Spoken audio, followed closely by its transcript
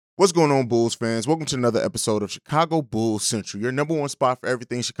What's going on, Bulls fans? Welcome to another episode of Chicago Bulls Central, your number one spot for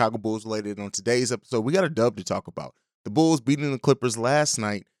everything Chicago Bulls related. On today's episode, we got a dub to talk about. The Bulls beating the Clippers last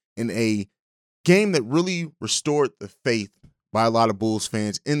night in a game that really restored the faith by a lot of Bulls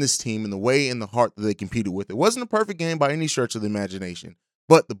fans in this team and the way and the heart that they competed with. It wasn't a perfect game by any stretch of the imagination,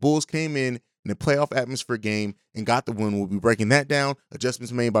 but the Bulls came in a playoff atmosphere game and got the win. We'll be breaking that down.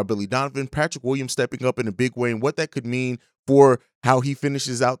 Adjustments made by Billy Donovan, Patrick Williams stepping up in a big way, and what that could mean for how he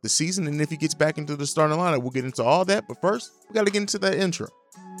finishes out the season and if he gets back into the starting lineup. We'll get into all that, but first, we got to get into that intro.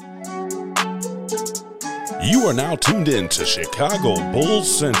 You are now tuned in to Chicago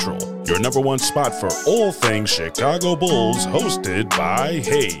Bulls Central, your number one spot for all things Chicago Bulls, hosted by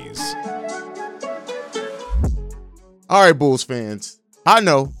Hayes. All right, Bulls fans. I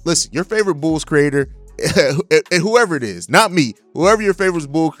know, listen, your favorite Bulls creator, whoever it is, not me, whoever your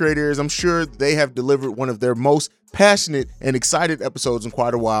favorite Bulls creator is, I'm sure they have delivered one of their most passionate and excited episodes in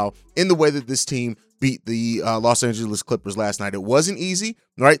quite a while in the way that this team beat the Los Angeles Clippers last night. It wasn't easy,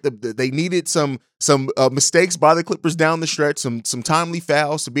 right? They needed some mistakes by the Clippers down the stretch, some timely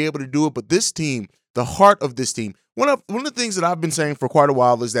fouls to be able to do it. But this team, the heart of this team, one of the things that I've been saying for quite a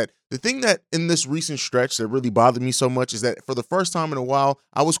while is that the thing that in this recent stretch that really bothered me so much is that for the first time in a while,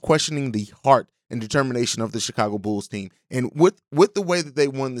 I was questioning the heart and determination of the Chicago Bulls team. And with the way that they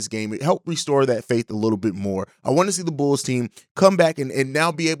won this game, it helped restore that faith a little bit more. I want to see the Bulls team come back and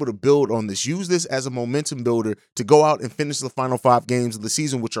now be able to build on this, use this as a momentum builder to go out and finish the final 5 games of the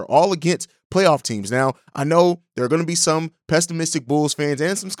season, which are all against playoff teams. Now, I know there are going to be some pessimistic Bulls fans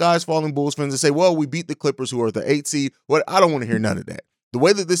and some skies falling Bulls fans that say, well, we beat the Clippers who are the 8th seed. Well, I don't want to hear none of that. The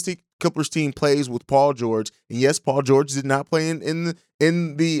way that this Clippers team plays with Paul George, and yes, Paul George did not play in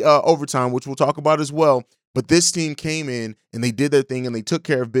the overtime, which we'll talk about as well, but this team came in and they did their thing and they took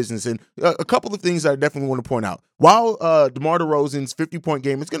care of business. And a couple of things I definitely want to point out. While DeMar DeRozan's 50-point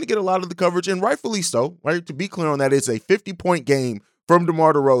game is going to get a lot of the coverage, and rightfully so, right? To be clear on that, it's a 50-point game from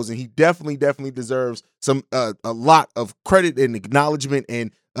DeMar DeRozan. He definitely deserves some a lot of credit and acknowledgement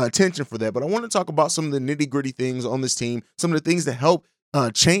and attention for that. But I want to talk about some of the nitty-gritty things on this team, some of the things that help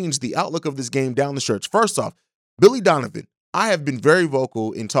change the outlook of this game down the stretch. First off, Billy Donovan. I have been very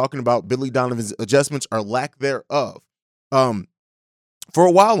vocal in talking about Billy Donovan's adjustments or lack thereof for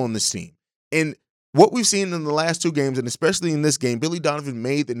a while on this team. And what we've seen in the last 2 games, and especially in this game, Billy Donovan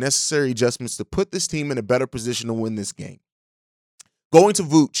made the necessary adjustments to put this team in a better position to win this game. Going to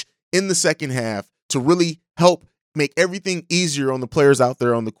Vooch in the second half to really help make everything easier on the players out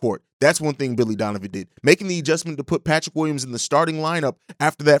there on the court. That's one thing Billy Donovan did. Making the adjustment to put Patrick Williams in the starting lineup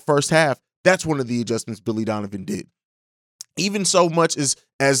after that first half, that's one of the adjustments Billy Donovan did. Even so much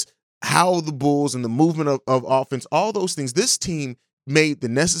as how the Bulls and the movement of offense, all those things, this team made the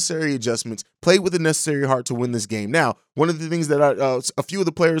necessary adjustments, played with the necessary heart to win this game. Now, one of the things that a few of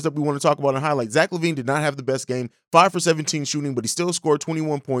the players that we want to talk about and highlight, Zach LaVine did not have the best game, 5 for 17 shooting, but he still scored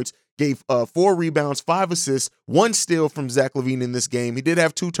 21 points, gave 4 rebounds, 5 assists, 1 steal from Zach LaVine in this game. He did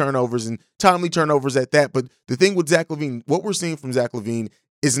have 2 turnovers and timely turnovers at that. But the thing with Zach LaVine, what we're seeing from Zach LaVine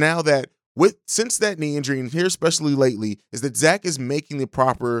is now that since that knee injury, and here especially lately, is that Zach is making the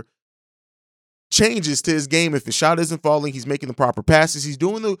proper changes to his game. If his shot isn't falling, he's making the proper passes. He's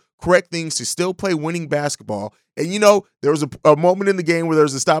doing the correct things to still play winning basketball. And, you know, there was a moment in the game where there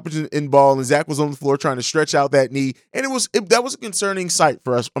was a stoppage in ball and Zach was on the floor trying to stretch out that knee. And that was a concerning sight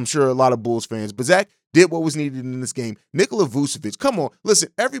for us, I'm sure, a lot of Bulls fans. But Zach did what was needed in this game. Nikola Vucevic, come on. Listen,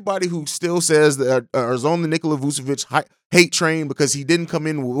 everybody who still says that is on the Nikola Vucevic hate train because he didn't come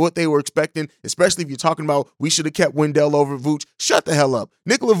in with what they were expecting, especially if you're talking about we should have kept Wendell over Vooch, shut the hell up.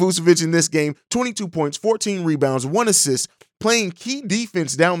 Nikola Vucevic in this game, 22 points, 14 rebounds, 1 assist, playing key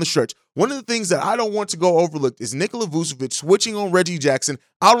defense down the stretch. One of the things that I don't want to go overlooked is Nikola Vucevic switching on Reggie Jackson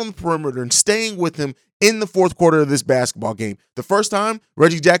out on the perimeter and staying with him in the fourth quarter of this basketball game. The first time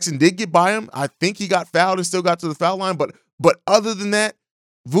Reggie Jackson did get by him, I think he got fouled and still got to the foul line. But other than that,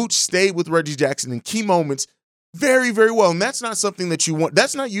 Vooch stayed with Reggie Jackson in key moments very, very well. And that's not something that you want.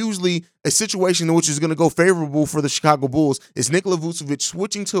 That's not usually a situation in which is going to go favorable for the Chicago Bulls. It's Nikola Vucevic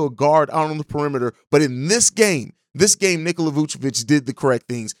switching to a guard out on the perimeter. But in this game, Nikola Vucevic did the correct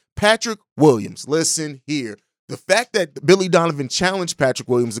things. Patrick Williams, listen here. The fact that Billy Donovan challenged Patrick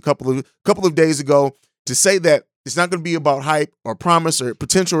Williams a couple of days ago to say that it's not going to be about hype or promise or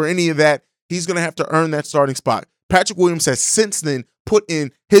potential or any of that, he's going to have to earn that starting spot. Patrick Williams has since then put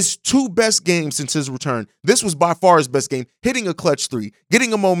in his 2 best games since his return. This was by far his best game, hitting a clutch 3,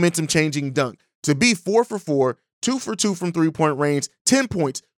 getting a momentum-changing dunk. To be 4 for 4, 2 for 2 from three-point range, 10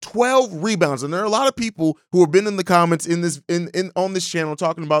 points, 12 rebounds. And there are a lot of people who have been in the comments on this channel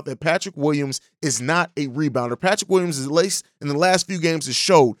talking about that Patrick Williams is not a rebounder. Patrick Williams, at least in the last few games, has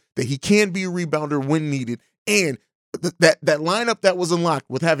showed that he can be a rebounder when needed. And that lineup that was unlocked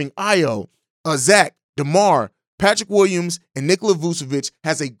with having Ayo, Zach, DeMar, Patrick Williams, and Nikola Vucevic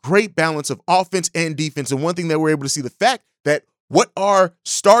has a great balance of offense and defense. And one thing that we're able to see, the fact that what our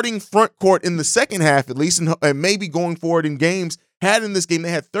starting front court in the second half, at least, and maybe going forward in games, had in this game,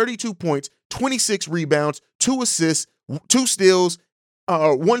 they had 32 points, 26 rebounds, 2 assists, 2 steals,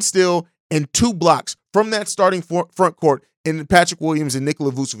 1 steal, and 2 blocks from that starting front court in Patrick Williams and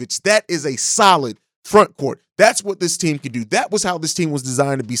Nikola Vucevic. That is a solid front court. That's what this team can do. That was how this team was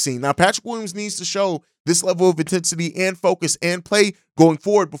designed to be seen. Now, Patrick Williams needs to show this level of intensity and focus and play going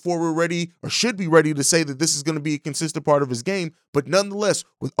forward before we're ready, or should be ready, to say that this is going to be a consistent part of his game. But nonetheless,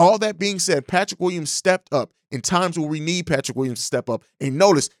 with all that being said, Patrick Williams stepped up in times where we need Patrick Williams to step up. And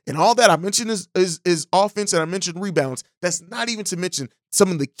notice, in all that I mentioned is offense, and I mentioned rebounds. That's not even to mention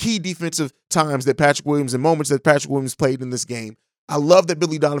some of the key defensive times that Patrick Williams and moments that Patrick Williams played in this game. I love that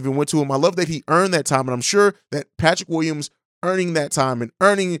Billy Donovan went to him. I love that he earned that time, and I'm sure that Patrick Williams earning that time and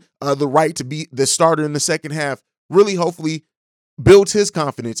earning the right to be the starter in the second half really hopefully builds his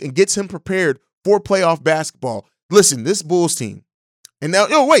confidence and gets him prepared for playoff basketball. Listen, this Bulls team, and now,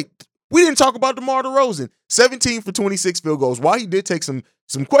 we didn't talk about DeMar DeRozan. 17 for 26 field goals. While he did take some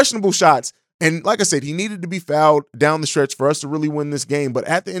questionable shots, and like I said, he needed to be fouled down the stretch for us to really win this game, but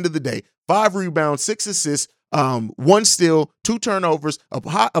at the end of the day, 5 rebounds, 6 assists, 1 steal, 2 turnovers, a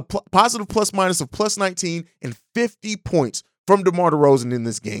positive plus minus of plus 19, and 50 points from DeMar DeRozan in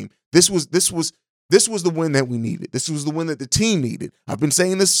this game. This was the win that we needed. This was the win that the team needed. I've been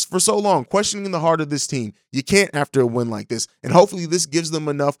saying this for so long, questioning the heart of this team. You can't after a win like this. And hopefully this gives them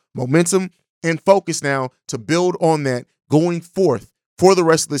enough momentum and focus now to build on that going forth for the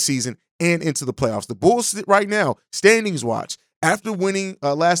rest of the season and into the playoffs. The Bulls right now, standings watch, after winning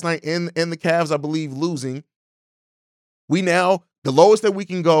last night and the Cavs, I believe, losing, we now, the lowest that we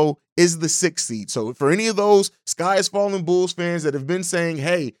can go is the 6th seed. So for any of those sky is falling Bulls fans that have been saying,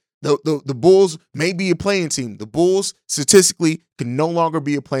 hey, the Bulls may be a playing team, the Bulls statistically can no longer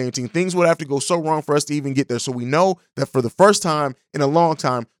be a playing team. Things would have to go so wrong for us to even get there. So we know that for the first time in a long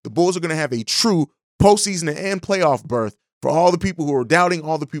time, the Bulls are going to have a true postseason and playoff berth. For all the people who are doubting,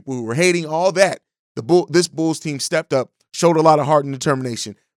 all the people who are hating, all that, this Bulls team stepped up, showed a lot of heart and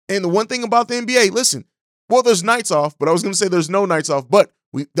determination. And the one thing about the NBA, listen, well, there's nights off, but I was going to say there's no nights off, but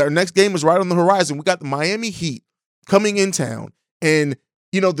our next game is right on the horizon. We got the Miami Heat coming in town. And,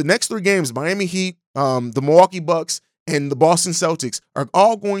 the next 3 games, Miami Heat, the Milwaukee Bucks, and the Boston Celtics are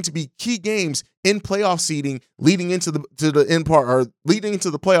all going to be key games in playoff seeding leading into the end part, or leading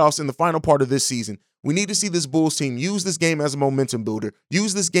into the playoffs in the final part of this season. We need to see this Bulls team use this game as a momentum builder,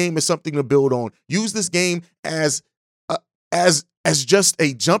 use this game as something to build on, use this game as just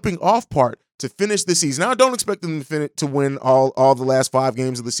a jumping off part to finish the season. Now, I don't expect them to win all the last 5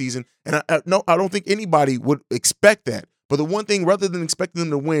 games of the season, and I don't think anybody would expect that. But the one thing, rather than expecting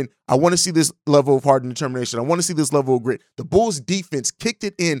them to win, I want to see this level of heart and determination. I want to see this level of grit. The Bulls defense kicked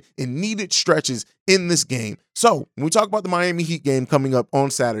it in needed stretches in this game. So when we talk about the Miami Heat game coming up on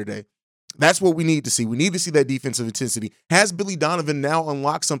Saturday, that's what we need to see. We need to see that defensive intensity. Has Billy Donovan now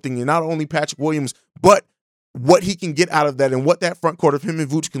unlocked something in not only Patrick Williams, but what he can get out of that and what that front court of him and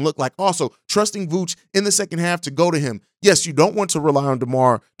Vooch can look like. Also, trusting Vooch in the second half to go to him. Yes, you don't want to rely on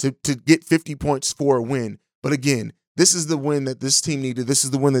DeMar to get 50 points for a win. But again, this is the win that this team needed. This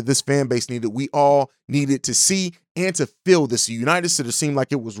is the win that this fan base needed. We all needed to see and to feel this. United Center seemed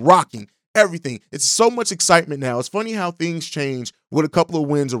like it was rocking everything. It's so much excitement now. It's funny how things change with a couple of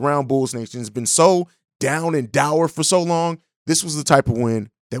wins around Bulls Nation. It's been so down and dour for so long. This was the type of win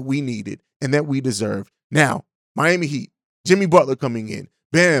that we needed and that we deserved. Now, Miami Heat, Jimmy Butler coming in.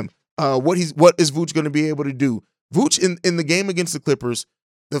 Bam. What is Vooch going to be able to do? Vooch in the game against the Clippers,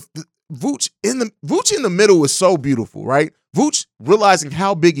 Vooch in the middle is so beautiful, right? Vooch realizing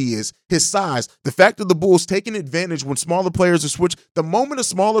how big he is, his size, the fact that the Bulls taking advantage when smaller players are switched. The moment a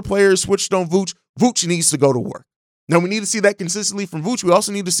smaller player is switched on Vooch, Vooch needs to go to work. Now, we need to see that consistently from Vooch. We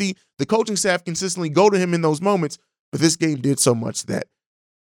also need to see the coaching staff consistently go to him in those moments. But this game did so much that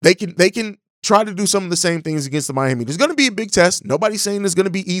they can try to do some of the same things against the Miami. There's going to be a big test. Nobody's saying it's going to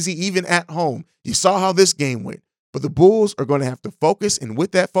be easy, even at home. You saw how this game went. But the Bulls are going to have to focus, and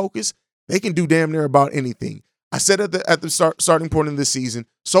with that focus, they can do damn near about anything. I said at the starting point of this season,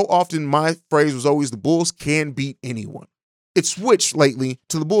 so often my phrase was always the Bulls can beat anyone. It switched lately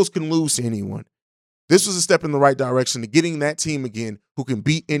to the Bulls can lose to anyone. This was a step in the right direction to getting that team again who can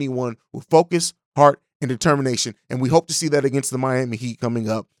beat anyone with focus, heart, and determination. And we hope to see that against the Miami Heat coming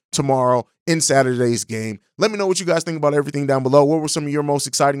up tomorrow in Saturday's game. Let me know what you guys think about everything down below. What were some of your most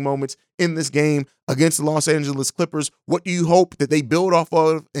exciting moments in this game against the Los Angeles Clippers? What do you hope that they build off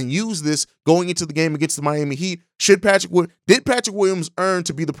of and use this going into the game against the Miami Heat? Did Patrick Williams earn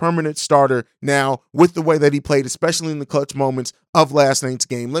to be the permanent starter now with the way that he played, especially in the clutch moments of last night's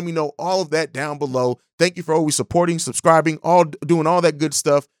game? Let me know all of that down below. Thank you for always supporting, subscribing, doing all that good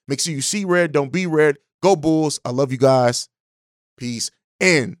stuff. Make sure you see red, don't be red. Go Bulls. I love you guys. Peace.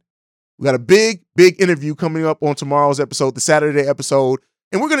 And we got a big interview coming up on tomorrow's episode, the Saturday episode.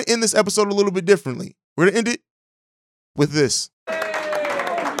 And we're going to end this episode a little bit differently. We're going to end it with this.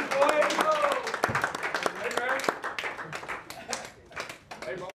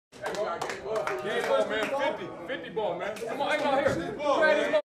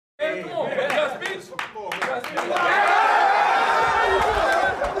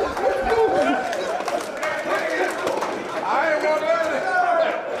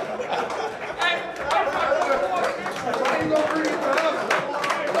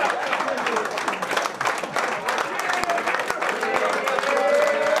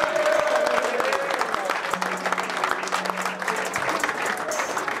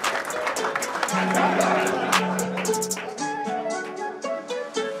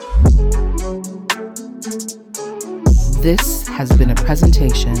 This has been a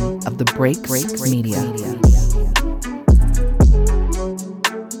presentation of the Break Media.